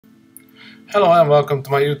Hello and welcome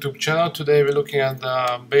to my YouTube channel. Today we're looking at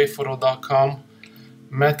the bayphoto.com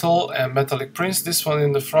metal and metallic prints. This one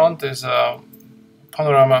in the front is a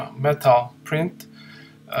panorama metal print,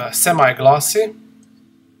 semi-glossy.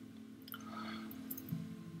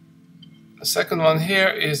 The second one here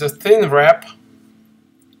is a Thinwrap.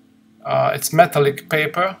 It's metallic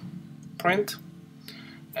paper print.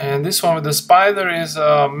 And this one with the spider is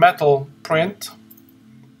a metal print,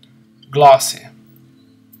 glossy.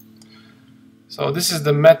 So this is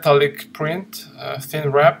the metallic print,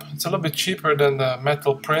 Thinwrap. It's a little bit cheaper than the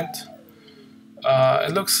metal print.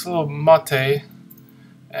 It looks a little matte,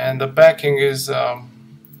 and the backing is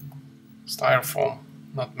styrofoam,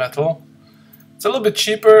 not metal. It's a little bit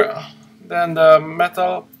cheaper than the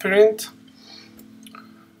metal print.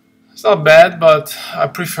 It's not bad, but I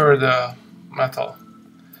prefer the metal.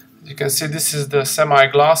 You can see this is the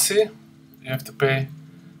semi-glossy. You have to pay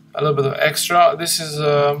a little bit of extra. This is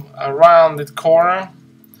a rounded corner.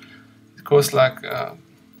 It costs like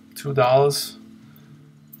 $2.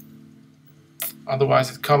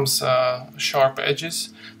 Otherwise it comes sharp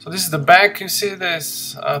edges. So this is the back. You see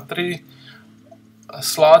there's 3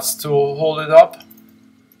 slots to hold it up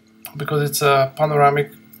because it's a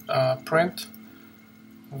panoramic print.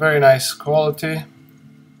 Very nice quality.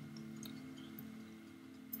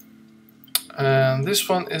 And this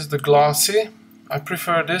one is the glossy. I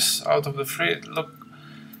prefer this out of the three. Look,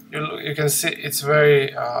 you can see it's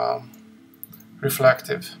very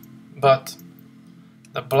reflective, but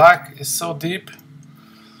the black is so deep,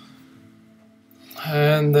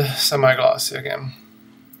 and semi-glossy again.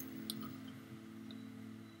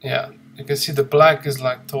 Yeah, you can see the black is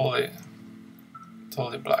like totally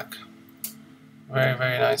black.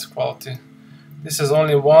 Very nice quality. This is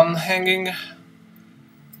only one hanging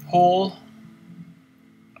hole,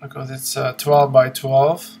 because it's 12 by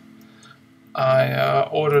 12. I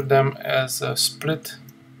ordered them as split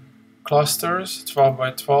clusters, 12 by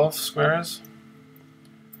 12 squares,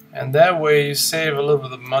 and that way you save a little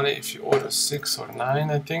bit of money if you order 6 or 9,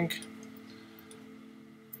 I think.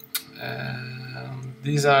 And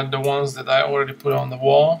these are the ones that I already put on the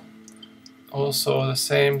wall. Also the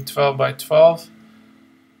same 12 by 12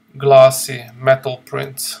 glossy metal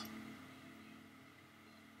prints.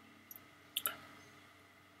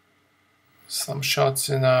 Some shots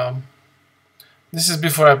in this is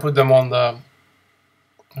before I put them on the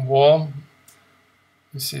wall.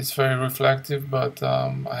 You see it's very reflective, but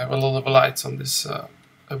I have a lot of lights on this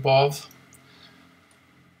above.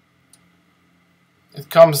 It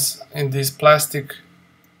comes in these plastic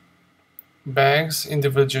bags,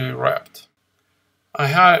 individually wrapped. I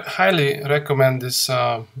highly recommend this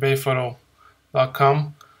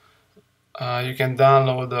bayphoto.com. You can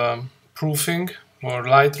download proofing or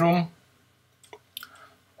Lightroom.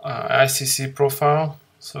 ICC profile,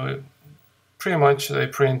 so pretty much they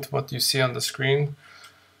print what you see on the screen.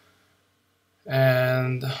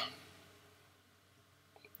 And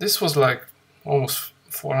this was like almost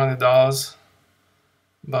 $400,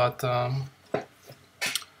 but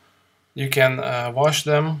you can wash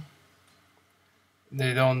them.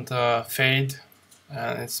 They don't fade,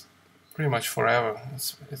 and it's pretty much forever.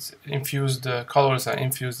 It's infused, the colors are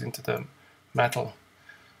infused into the metal.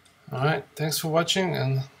 Alright, thanks for watching,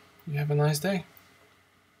 and you have a nice day.